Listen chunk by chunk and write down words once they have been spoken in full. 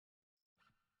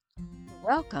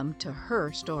Welcome to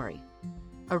Her Story,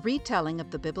 a retelling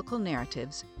of the biblical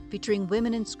narratives featuring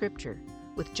women in Scripture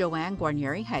with Joanne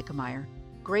Guarnieri Hagemeyer,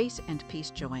 Grace and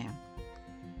Peace Joanne.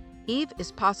 Eve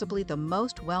is possibly the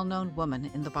most well-known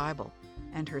woman in the Bible,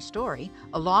 and her story,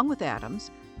 along with Adam's,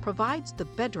 provides the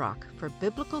bedrock for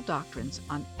biblical doctrines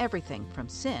on everything from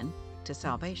sin to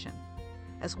salvation,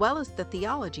 as well as the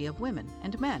theology of women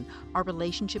and men, our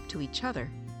relationship to each other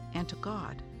and to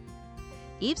God.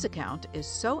 Eve's account is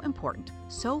so important,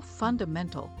 so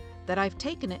fundamental, that I've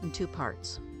taken it in two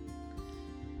parts.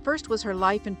 First was her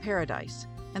life in paradise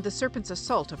and the serpent's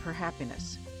assault of her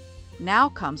happiness. Now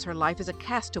comes her life as a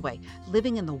castaway,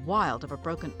 living in the wild of a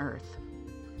broken earth.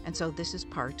 And so this is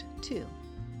part 2.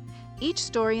 Each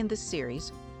story in this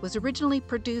series was originally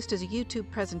produced as a YouTube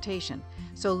presentation,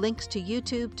 so links to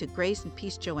YouTube, to Grace and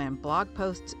Peace Joanne blog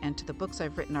posts, and to the books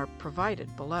I've written are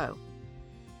provided below.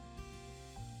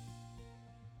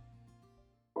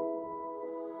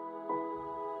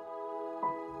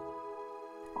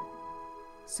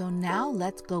 So now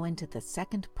let's go into the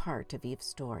second part of Eve's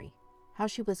story, how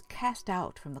she was cast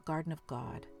out from the Garden of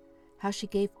God, how she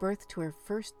gave birth to her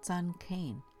first son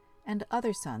Cain, and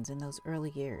other sons in those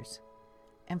early years.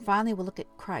 And finally we'll look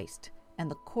at Christ and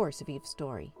the course of Eve's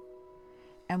story.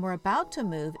 And we're about to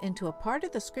move into a part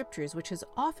of the scriptures which has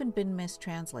often been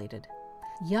mistranslated.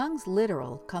 Young's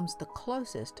literal comes the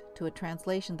closest to a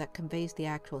translation that conveys the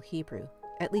actual Hebrew,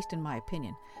 at least in my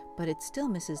opinion, but it still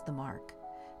misses the mark.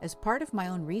 As part of my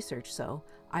own research,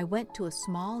 I went to a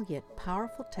small yet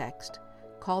powerful text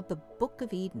called the Book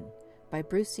of Eden by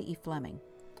Bruce C.E. Fleming.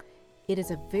 It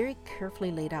is a very carefully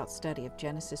laid out study of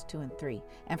Genesis 2 and 3,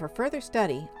 and for further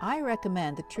study, I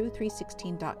recommend the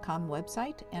True316.com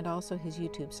website and also his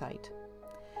YouTube site.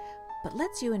 But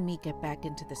let's you and me get back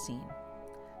into the scene.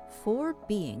 4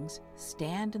 beings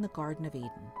stand in the Garden of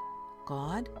Eden: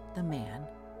 God, the man,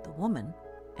 the woman,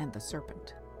 and the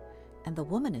serpent. And the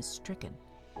woman is stricken.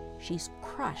 She's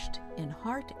crushed in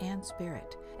heart and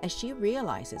spirit as she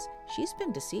realizes she's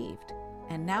been deceived,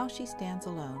 and now she stands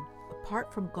alone,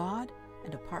 apart from God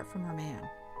and apart from her man.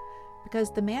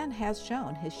 Because the man has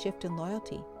shown his shift in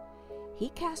loyalty. He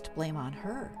cast blame on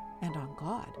her and on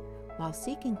God while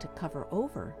seeking to cover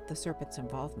over the serpent's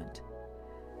involvement.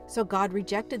 So God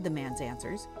rejected the man's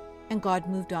answers, and God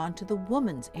moved on to the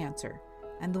woman's answer,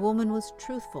 and the woman was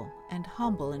truthful and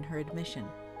humble in her admission.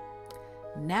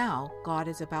 Now God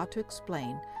is about to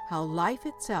explain how life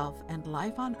itself and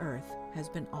life on earth has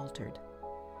been altered.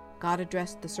 God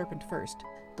addressed the serpent first.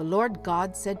 The Lord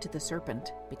God said to the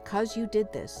serpent, "Because you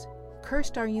did this,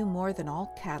 cursed are you more than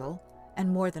all cattle,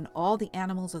 and more than all the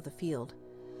animals of the field.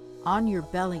 On your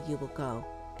belly you will go,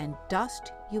 and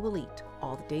dust you will eat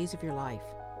all the days of your life.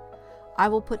 I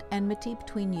will put enmity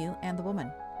between you and the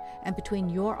woman, and between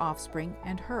your offspring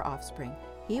and her offspring.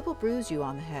 He will bruise you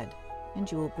on the head, and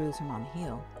you will bruise him on the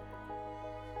heel."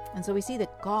 And so we see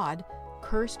that God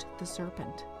cursed the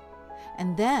serpent,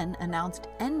 and then announced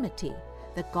enmity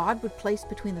that God would place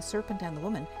between the serpent and the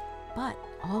woman, but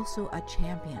also a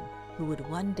champion who would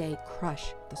one day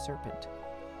crush the serpent.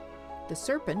 The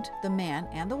serpent, the man,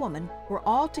 and the woman were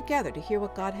all together to hear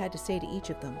what God had to say to each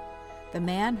of them. The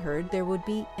man heard there would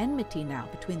be enmity now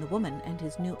between the woman and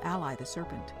his new ally, the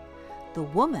serpent. The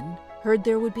woman heard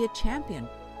there would be a champion,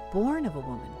 born of a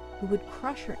woman, who would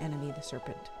crush her enemy, the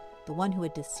serpent, the one who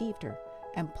had deceived her,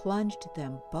 and plunged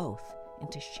them both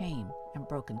into shame and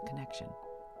broken connection.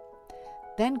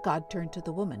 Then God turned to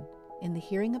the woman in the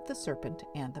hearing of the serpent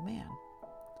and the man.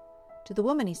 To the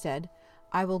woman he said,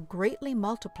 "I will greatly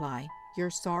multiply your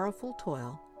sorrowful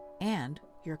toil and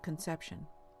your conception.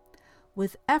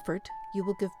 With effort you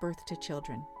will give birth to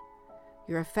children.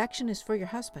 Your affection is for your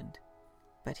husband,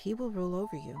 but he will rule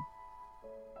over you."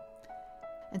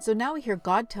 And so now we hear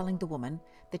God telling the woman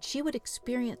that she would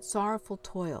experience sorrowful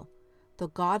toil, though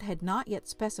God had not yet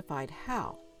specified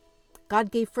how.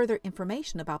 God gave further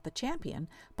information about the champion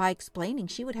by explaining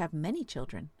she would have many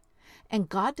children. And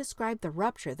God described the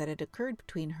rupture that had occurred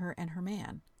between her and her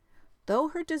man. Though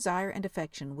her desire and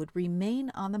affection would remain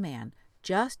on the man,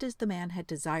 just as the man had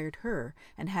desired her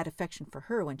and had affection for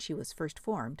her when she was first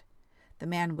formed, the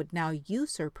man would now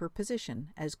usurp her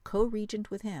position as co-regent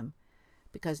with him,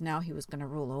 because now he was going to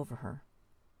rule over her.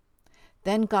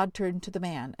 Then God turned to the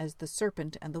man as the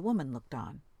serpent and the woman looked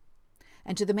on.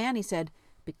 And to the man he said,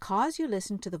 "Because you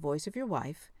listened to the voice of your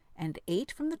wife, and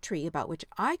ate from the tree about which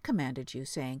I commanded you,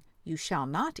 saying, 'You shall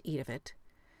not eat of it,'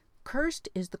 cursed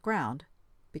is the ground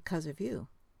because of you.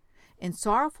 In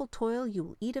sorrowful toil you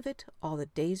will eat of it all the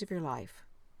days of your life."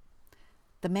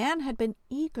 The man had been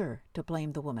eager to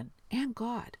blame the woman and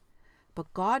God,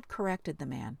 but God corrected the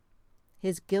man.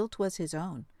 His guilt was his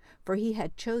own, for he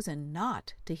had chosen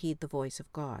not to heed the voice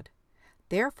of God.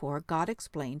 Therefore God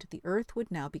explained the earth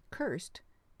would now be cursed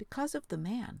because of the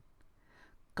man.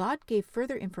 God gave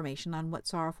further information on what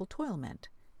sorrowful toil meant.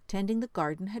 Tending the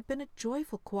garden had been a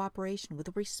joyful cooperation with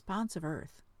a responsive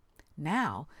earth.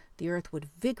 Now the earth would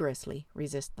vigorously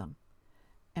resist them.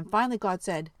 And finally God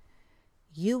said,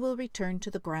 "You will return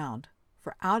to the ground,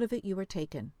 for out of it you were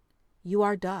taken. You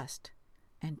are dust,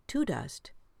 and to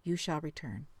dust you shall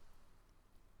return."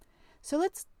 So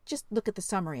let's just look at the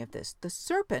summary of this. The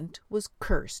serpent was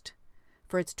cursed,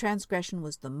 for its transgression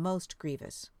was the most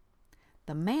grievous.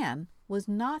 The man was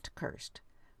not cursed,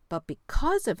 but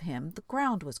because of him the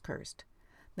ground was cursed.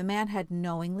 The man had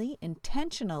knowingly,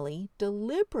 intentionally,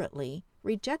 deliberately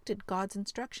rejected God's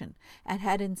instruction and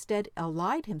had instead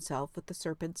allied himself with the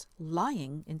serpent's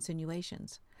lying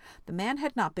insinuations. The man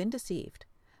had not been deceived,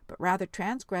 but rather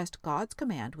transgressed God's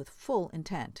command with full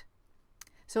intent.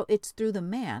 So it's through the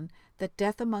man that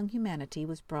death among humanity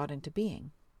was brought into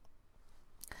being.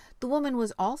 The woman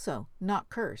was also not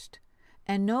cursed,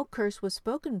 and no curse was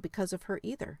spoken because of her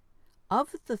either.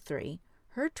 Of the three,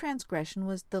 her transgression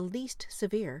was the least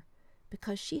severe,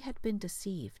 because she had been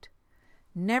deceived.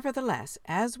 Nevertheless,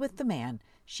 as with the man,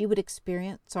 she would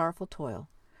experience sorrowful toil.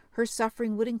 Her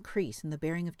suffering would increase in the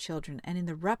bearing of children and in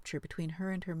the rupture between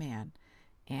her and her man,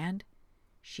 and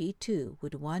she too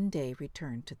would one day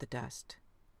return to the dust.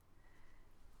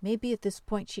 Maybe at this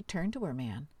point she turned to her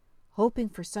man, hoping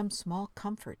for some small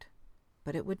comfort,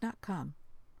 but it would not come.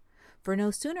 For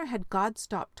no sooner had God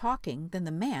stopped talking than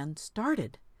the man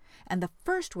started, and the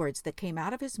first words that came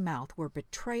out of his mouth were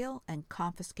betrayal and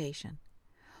confiscation.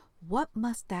 What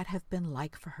must that have been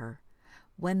like for her,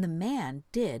 when the man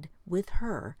did with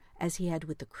her as he had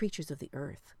with the creatures of the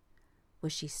earth?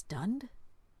 Was she stunned?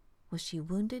 Was she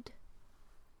wounded?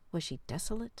 Was she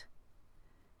desolate?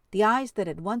 The eyes that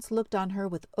had once looked on her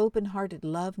with open-hearted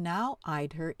love now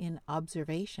eyed her in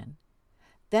observation.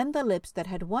 Then the lips that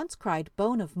had once cried,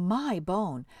 "Bone of my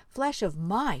bone, flesh of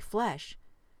my flesh,"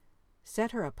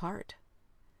 set her apart.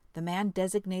 The man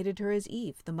designated her as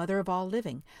Eve, the mother of all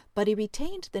living, but he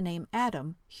retained the name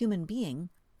Adam, human being,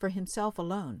 for himself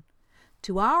alone.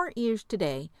 To our ears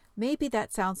today, maybe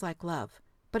that sounds like love,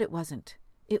 but it wasn't.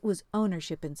 It was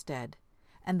ownership instead,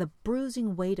 and the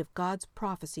bruising weight of God's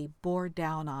prophecy bore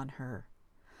down on her.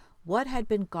 What had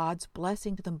been God's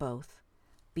blessing to them both?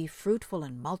 Be fruitful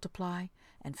and multiply,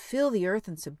 and fill the earth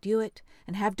and subdue it,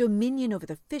 and have dominion over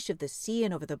the fish of the sea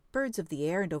and over the birds of the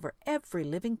air and over every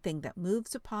living thing that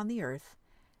moves upon the earth.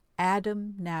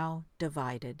 Adam now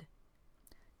divided.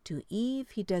 To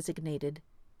Eve he designated,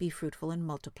 "Be fruitful and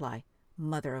multiply,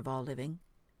 mother of all living."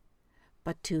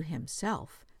 But to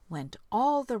himself went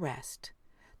all the rest,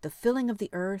 the filling of the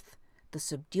earth, the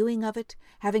subduing of it,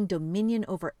 having dominion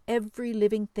over every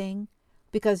living thing,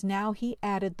 because now he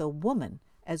added the woman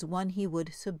as one he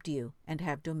would subdue and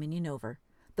have dominion over,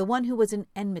 the one who was in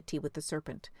enmity with the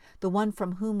serpent, the one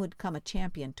from whom would come a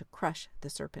champion to crush the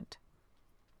serpent.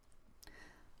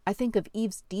 I think of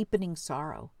Eve's deepening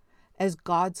sorrow as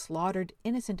God slaughtered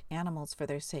innocent animals for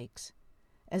their sakes,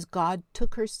 as God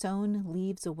took her sown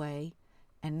leaves away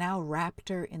and now wrapped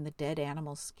her in the dead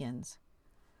animals' skins.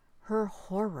 Her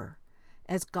horror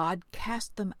as God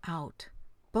cast them out,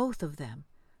 both of them,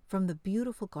 from the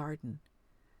beautiful garden,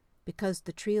 because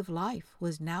the tree of life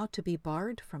was now to be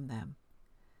barred from them.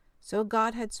 So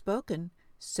God had spoken,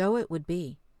 so it would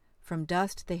be. From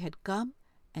dust they had come,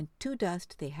 and to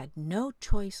dust they had no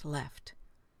choice left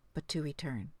but to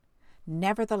return.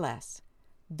 Nevertheless,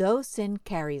 though sin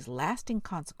carries lasting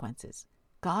consequences,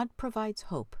 God provides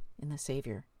hope in the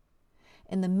Savior.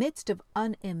 In the midst of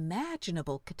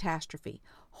unimaginable catastrophe,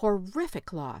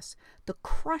 horrific loss, the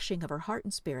crushing of her heart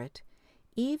and spirit,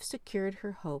 Eve secured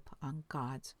her hope on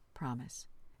God's promise.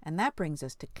 And that brings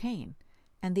us to Cain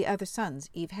and the other sons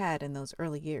Eve had in those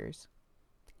early years.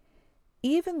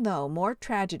 Even though more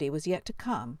tragedy was yet to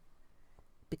come,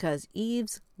 because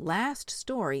Eve's last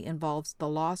story involves the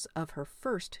loss of her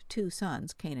first two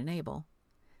sons, Cain and Abel,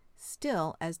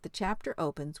 still, as the chapter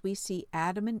opens, we see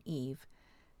Adam and Eve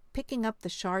picking up the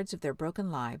shards of their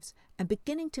broken lives and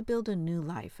beginning to build a new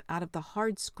life out of the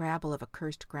hard scrabble of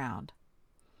accursed ground.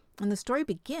 And the story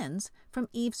begins from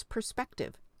Eve's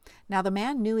perspective. Now the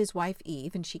man knew his wife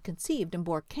Eve, and she conceived and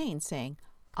bore Cain, saying,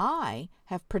 "I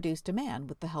have produced a man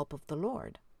with the help of the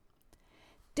Lord."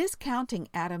 Discounting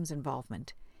Adam's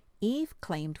involvement, Eve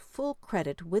claimed full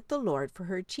credit with the Lord for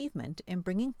her achievement in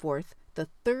bringing forth the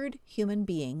third human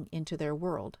being into their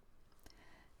world.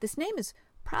 This name is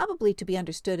probably to be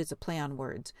understood as a play on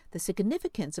words. The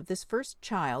significance of this first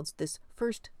child's, this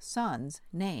first son's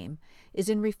name, is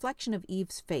in reflection of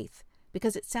Eve's faith,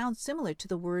 because it sounds similar to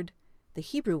the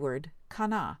Hebrew word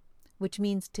kana, which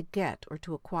means to get or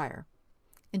to acquire.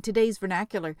 In today's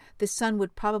vernacular, this son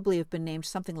would probably have been named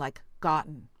something like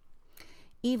gotten.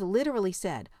 Eve literally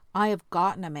said, "I have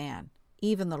gotten a man,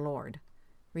 even the Lord,"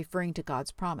 referring to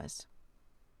God's promise.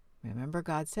 Remember,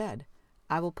 God said,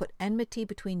 "I will put enmity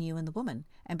between you and the woman,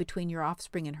 and between your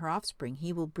offspring and her offspring.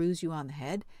 He will bruise you on the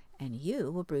head, and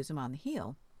you will bruise him on the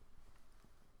heel."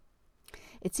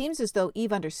 It seems as though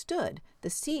Eve understood the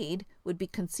seed would be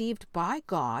conceived by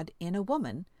God in a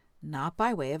woman, not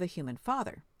by way of a human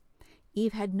father.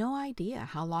 Eve had no idea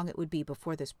how long it would be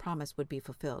before this promise would be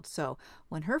fulfilled. So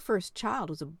when her first child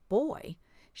was a boy,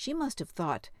 she must have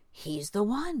thought, "He's the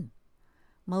one."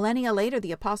 Millennia later,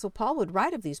 the Apostle Paul would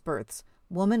write of these births,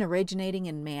 woman originating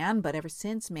in man, but ever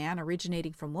since man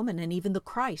originating from woman, and even the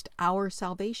Christ, our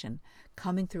salvation,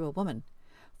 coming through a woman.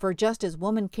 For just as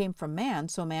woman came from man,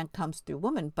 so man comes through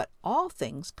woman, but all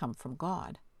things come from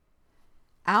God.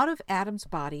 Out of Adam's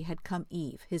body had come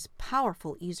Eve, his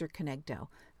powerful Ezer Kenegdo,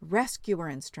 rescuer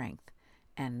in strength.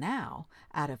 And now,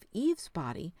 out of Eve's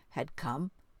body had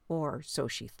come, or so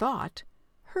she thought,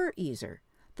 her Ezer,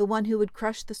 the one who would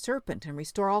crush the serpent and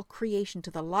restore all creation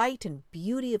to the light and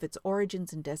beauty of its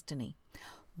origins and destiny.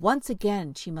 Once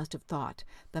again, she must have thought,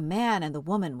 the man and the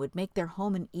woman would make their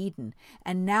home in Eden,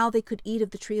 and now they could eat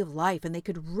of the tree of life, and they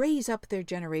could raise up their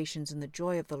generations in the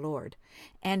joy of the Lord.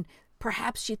 And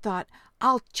perhaps she thought,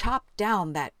 "I'll chop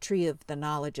down that tree of the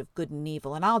knowledge of good and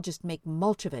evil, and I'll just make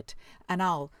mulch of it, and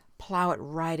I'll plow it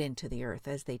right into the earth,"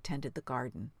 as they tended the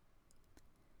garden.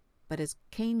 But as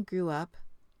Cain grew up,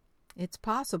 it's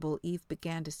possible Eve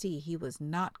began to see he was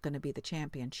not going to be the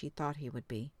champion she thought he would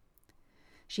be.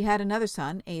 She had another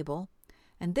son, Abel,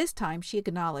 and this time she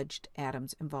acknowledged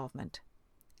Adam's involvement.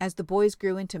 As the boys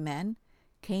grew into men,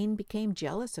 Cain became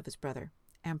jealous of his brother,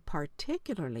 and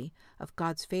particularly of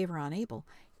God's favor on Abel,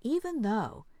 even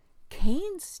though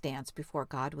Cain's stance before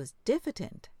God was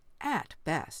diffident at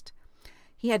best.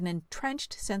 He had an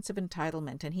entrenched sense of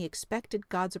entitlement, and he expected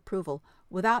God's approval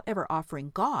without ever offering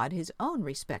God his own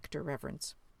respect or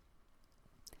reverence.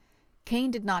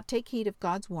 Cain did not take heed of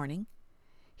God's warning.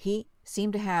 He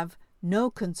seemed to have no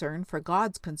concern for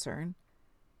God's concern,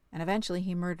 and eventually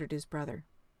he murdered his brother.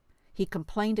 He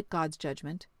complained at God's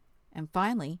judgment, and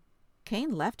finally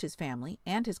Cain left his family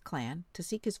and his clan to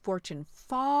seek his fortune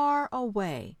far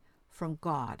away from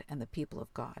God and the people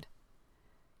of God.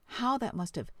 How that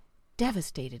must have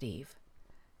devastated Eve.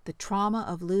 The trauma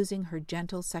of losing her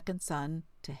gentle second son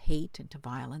to hate and to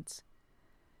violence,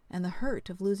 and the hurt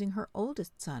of losing her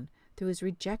oldest son through his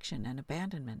rejection and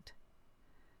abandonment.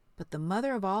 But the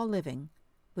mother of all living,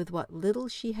 with what little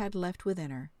she had left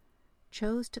within her,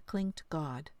 chose to cling to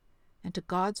God and to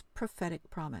God's prophetic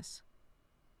promise.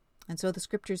 And so the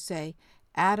scriptures say,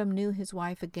 Adam knew his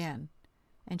wife again,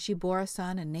 and she bore a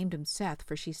son and named him Seth,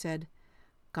 for she said,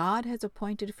 "God has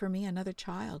appointed for me another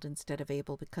child instead of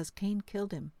Abel, because Cain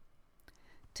killed him."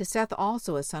 To Seth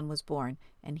also a son was born,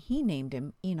 and he named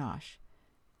him Enosh.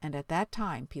 And at that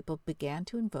time people began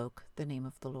to invoke the name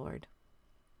of the Lord.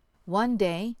 One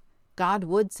day God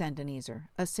would send an Ezer,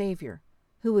 a Savior,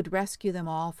 who would rescue them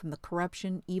all from the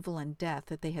corruption, evil, and death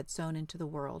that they had sown into the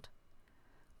world.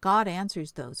 God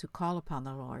answers those who call upon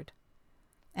the Lord.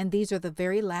 And these are the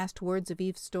very last words of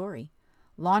Eve's story,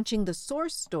 launching the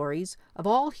source stories of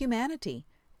all humanity,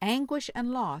 anguish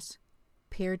and loss,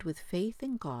 paired with faith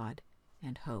in God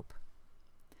and hope.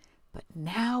 But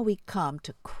now we come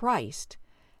to Christ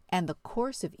and the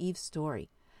course of Eve's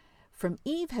story. From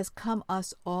Eve has come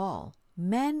us all,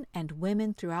 men and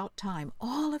women throughout time,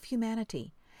 all of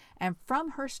humanity. And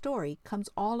from her story comes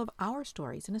all of our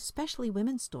stories, and especially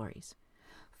women's stories.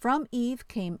 From Eve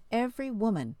came every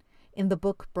woman in the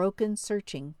book Broken,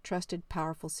 Searching, Trusted,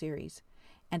 Powerful series,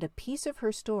 and a piece of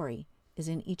her story is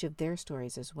in each of their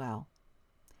stories as well.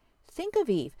 Think of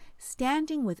Eve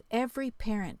standing with every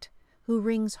parent who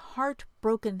wrings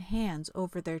heartbroken hands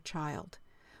over their child,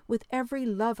 with every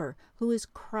lover who is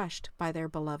crushed by their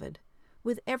beloved,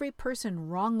 with every person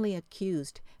wrongly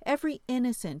accused, every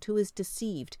innocent who is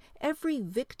deceived, every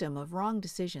victim of wrong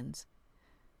decisions.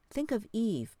 Think of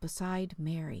Eve beside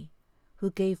Mary, who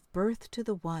gave birth to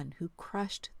the one who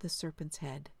crushed the serpent's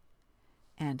head.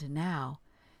 And now,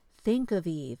 think of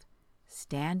Eve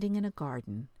standing in a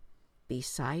garden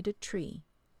beside a tree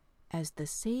as the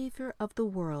Savior of the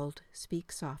world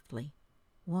speaks softly,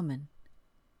 "Woman,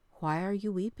 why are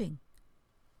you weeping?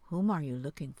 Whom are you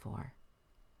looking for?"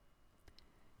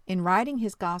 In writing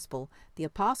his gospel, the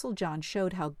Apostle John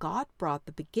showed how God brought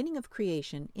the beginning of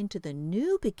creation into the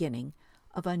new beginning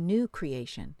of a new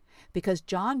creation, because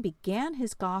John began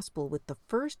his gospel with the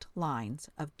first lines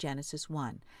of Genesis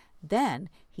 1. Then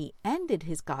he ended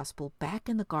his gospel back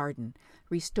in the garden,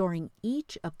 restoring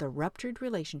each of the ruptured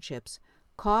relationships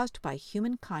caused by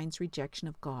humankind's rejection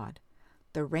of God,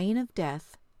 the reign of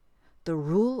death, the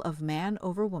rule of man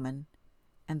over woman,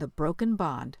 and the broken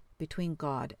bond between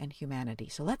God and humanity.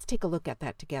 So let's take a look at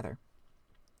that together.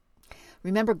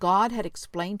 Remember, God had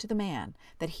explained to the man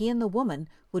that he and the woman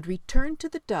would return to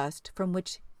the dust from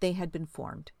which they had been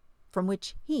formed, from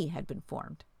which he had been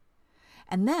formed.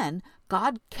 And then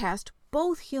God cast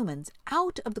both humans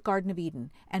out of the Garden of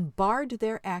Eden and barred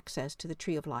their access to the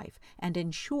tree of life and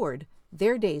ensured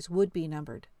their days would be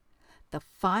numbered. The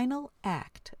final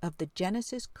act of the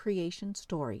Genesis creation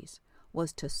stories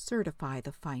was to certify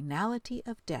the finality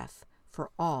of death for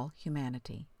all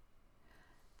humanity.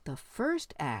 The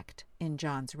first act in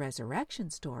John's resurrection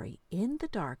story, in the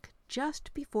dark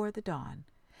just before the dawn,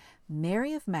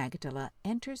 Mary of Magdala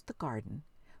enters the garden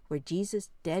where Jesus'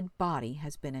 dead body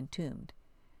has been entombed.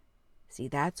 See,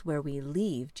 that's where we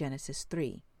leave Genesis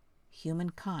 3.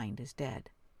 Humankind is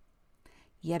dead.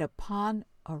 Yet upon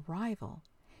arrival,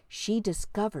 she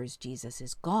discovers Jesus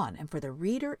is gone, and for the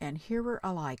reader and hearer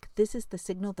alike, this is the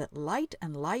signal that light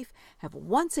and life have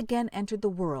once again entered the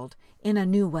world in a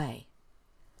new way.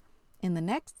 In the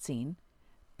next scene,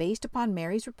 based upon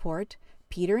Mary's report,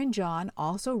 Peter and John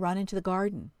also run into the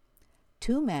garden.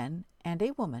 2 men and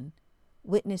a woman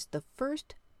witness the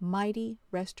first mighty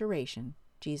restoration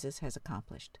Jesus has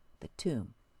accomplished. The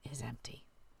tomb is empty.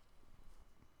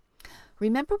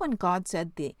 Remember when God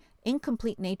said the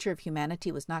incomplete nature of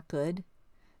humanity was not good?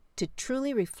 To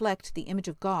truly reflect the image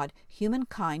of God,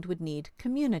 humankind would need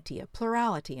community, a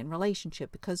plurality in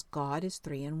relationship, because God is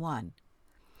 3 in 1.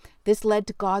 This led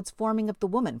to God's forming of the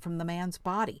woman from the man's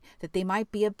body, that they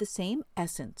might be of the same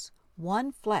essence,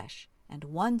 one flesh and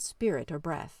one spirit or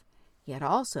breath, yet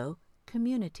also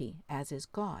community, as is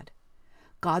God.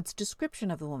 God's description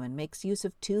of the woman makes use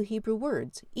of 2 Hebrew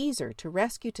words, ezer, to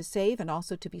rescue, to save, and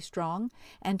also to be strong,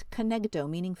 and kenegdo,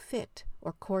 meaning fit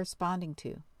or corresponding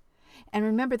to. And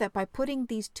remember that by putting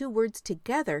these 2 words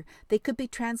together, they could be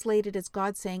translated as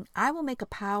God saying, I will make a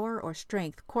power or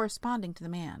strength corresponding to the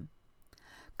man.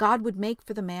 God would make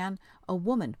for the man a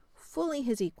woman fully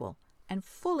his equal and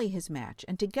fully his match,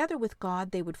 and together with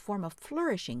God they would form a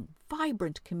flourishing,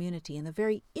 vibrant community in the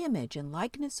very image and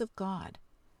likeness of God.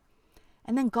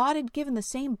 And then God had given the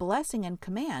same blessing and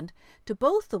command to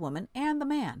both the woman and the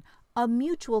man, a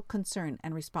mutual concern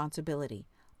and responsibility,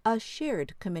 a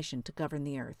shared commission to govern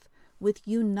the earth, with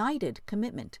united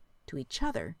commitment to each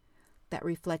other that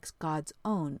reflects God's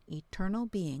own eternal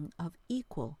being of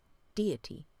equal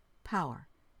deity, power,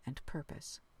 and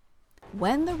purpose.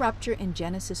 When the rupture in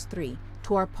Genesis 3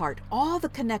 tore apart all the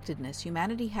connectedness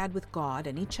humanity had with God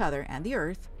and each other and the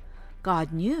earth,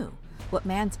 God knew what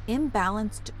man's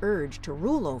imbalanced urge to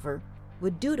rule over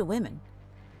would do to women,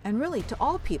 and really to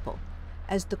all people,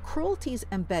 as the cruelties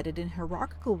embedded in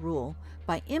hierarchical rule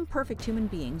by imperfect human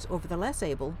beings over the less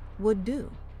able would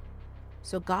do.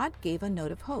 So God gave a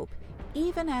note of hope,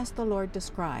 even as the Lord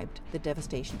described the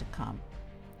devastation to come.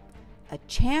 A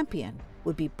champion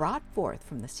would be brought forth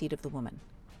from the seed of the woman.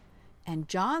 And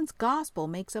John's gospel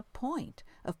makes a point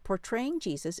of portraying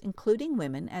Jesus, including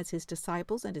women, as his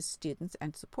disciples and his students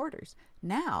and supporters.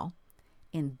 Now,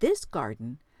 in this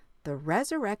garden, the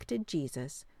resurrected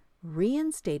Jesus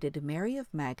reinstated Mary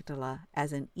of Magdala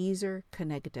as an ezer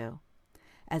kenegdo,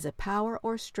 as a power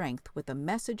or strength with a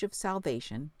message of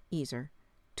salvation, ezer,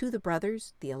 to the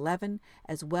brothers, the 11,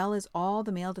 as well as all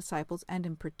the male disciples, and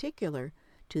in particular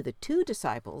to the 2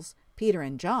 disciples, Peter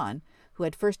and John, who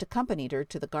had first accompanied her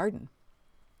to the garden.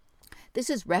 This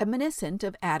is reminiscent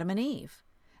of Adam and Eve,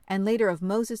 and later of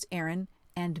Moses, Aaron,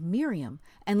 and Miriam,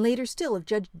 and later still of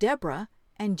Judge Deborah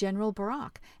and General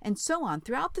Barak, and so on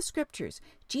throughout the scriptures.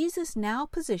 Jesus now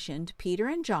positioned Peter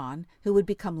and John, who would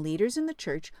become leaders in the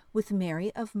church, with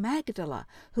Mary of Magdala,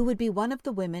 who would be one of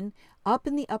the women up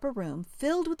in the upper room,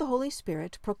 filled with the Holy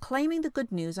Spirit, proclaiming the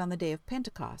good news on the day of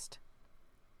Pentecost.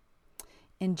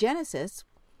 In Genesis,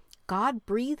 God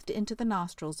breathed into the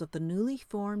nostrils of the newly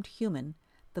formed human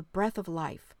the breath of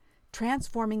life,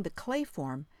 transforming the clay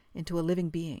form into a living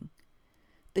being.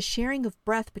 The sharing of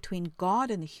breath between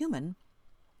God and the human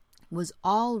was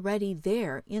already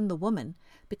there in the woman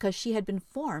because she had been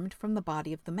formed from the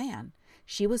body of the man.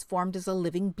 She was formed as a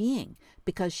living being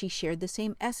because she shared the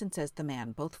same essence as the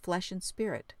man, both flesh and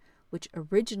spirit, which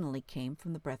originally came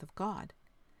from the breath of God.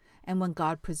 And when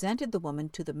God presented the woman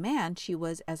to the man, she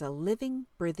was as a living,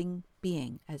 breathing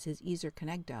being, as his ezer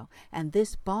kenegdo. And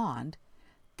this bond,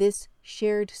 this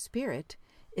shared spirit,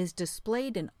 is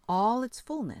displayed in all its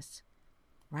fullness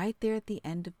right there at the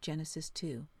end of Genesis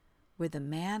 2, where the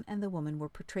man and the woman were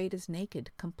portrayed as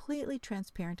naked, completely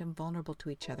transparent and vulnerable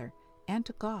to each other and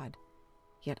to God,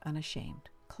 yet unashamed,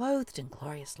 clothed in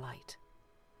glorious light.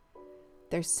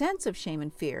 Their sense of shame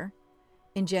and fear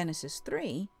in Genesis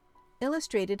 3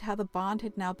 illustrated how the bond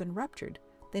had now been ruptured.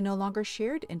 They no longer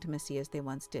shared intimacy as they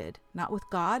once did, not with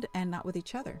God and not with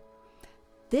each other.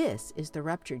 This is the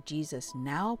rupture Jesus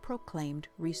now proclaimed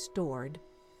restored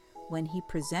when he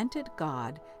presented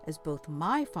God as both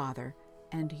my Father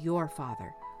and your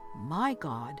Father, my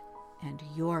God and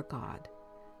your God.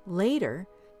 Later,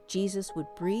 Jesus would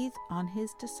breathe on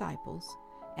his disciples,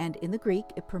 and in the Greek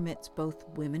it permits both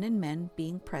women and men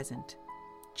being present,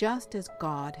 just as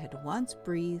God had once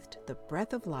breathed the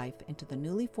breath of life into the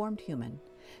newly formed human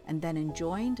and then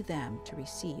enjoined them to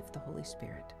receive the Holy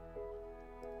Spirit.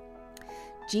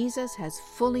 Jesus has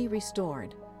fully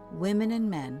restored women and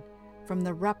men from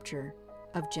the rupture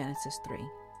of Genesis 3.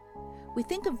 We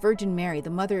think of Virgin Mary, the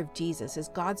mother of Jesus, as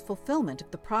God's fulfillment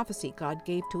of the prophecy God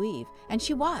gave to Eve, and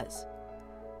she was.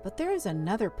 But there is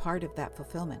another part of that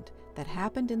fulfillment that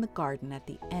happened in the garden at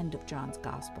the end of John's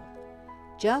Gospel.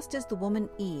 Just as the woman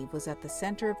Eve was at the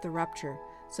center of the rupture,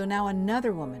 so now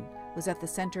another woman was at the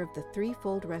center of the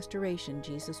threefold restoration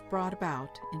Jesus brought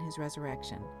about in his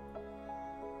resurrection.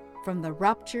 From the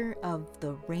rupture of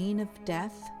the reign of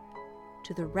death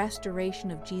to the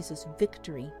restoration of Jesus'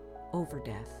 victory over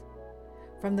death.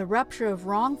 From the rupture of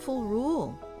wrongful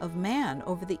rule of man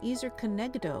over the Ezer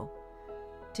Kenegdo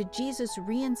to Jesus'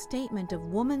 reinstatement of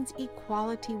woman's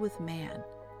equality with man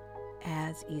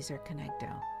as Ezer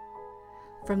Kenegdo.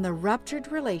 From the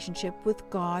ruptured relationship with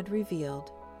God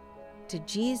revealed to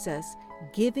Jesus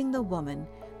giving the woman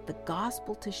the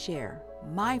gospel to share,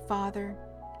 my Father,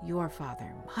 your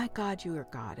Father, my God, your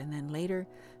God, and then later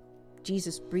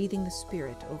Jesus breathing the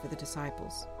Spirit over the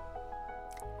disciples.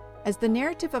 As the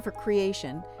narrative of her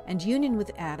creation and union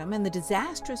with Adam and the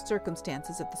disastrous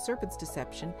circumstances of the serpent's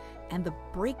deception and the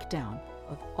breakdown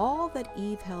of all that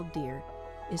Eve held dear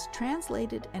is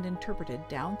translated and interpreted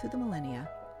down through the millennia,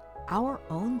 our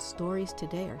own stories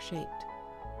today are shaped.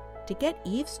 To get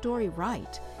Eve's story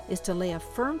right is to lay a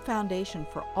firm foundation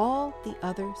for all the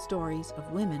other stories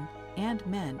of women and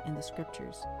men in the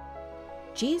Scriptures.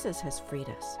 Jesus has freed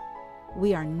us.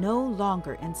 We are no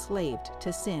longer enslaved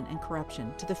to sin and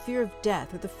corruption, to the fear of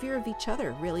death or the fear of each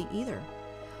other, really, either.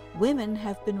 Women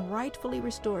have been rightfully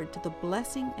restored to the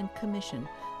blessing and commission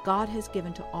God has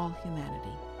given to all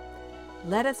humanity.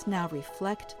 Let us now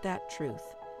reflect that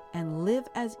truth and live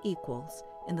as equals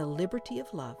in the liberty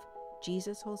of love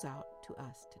Jesus holds out to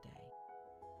us today.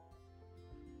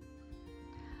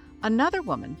 Another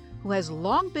woman who has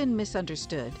long been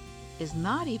misunderstood is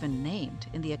not even named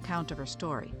in the account of her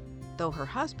story, though her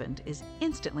husband is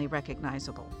instantly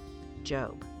recognizable,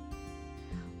 Job.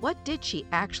 What did she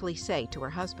actually say to her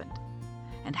husband?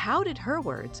 And how did her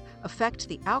words affect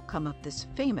the outcome of this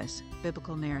famous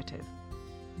biblical narrative?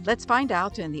 Let's find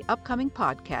out in the upcoming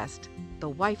podcast, The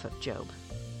Wife of Job.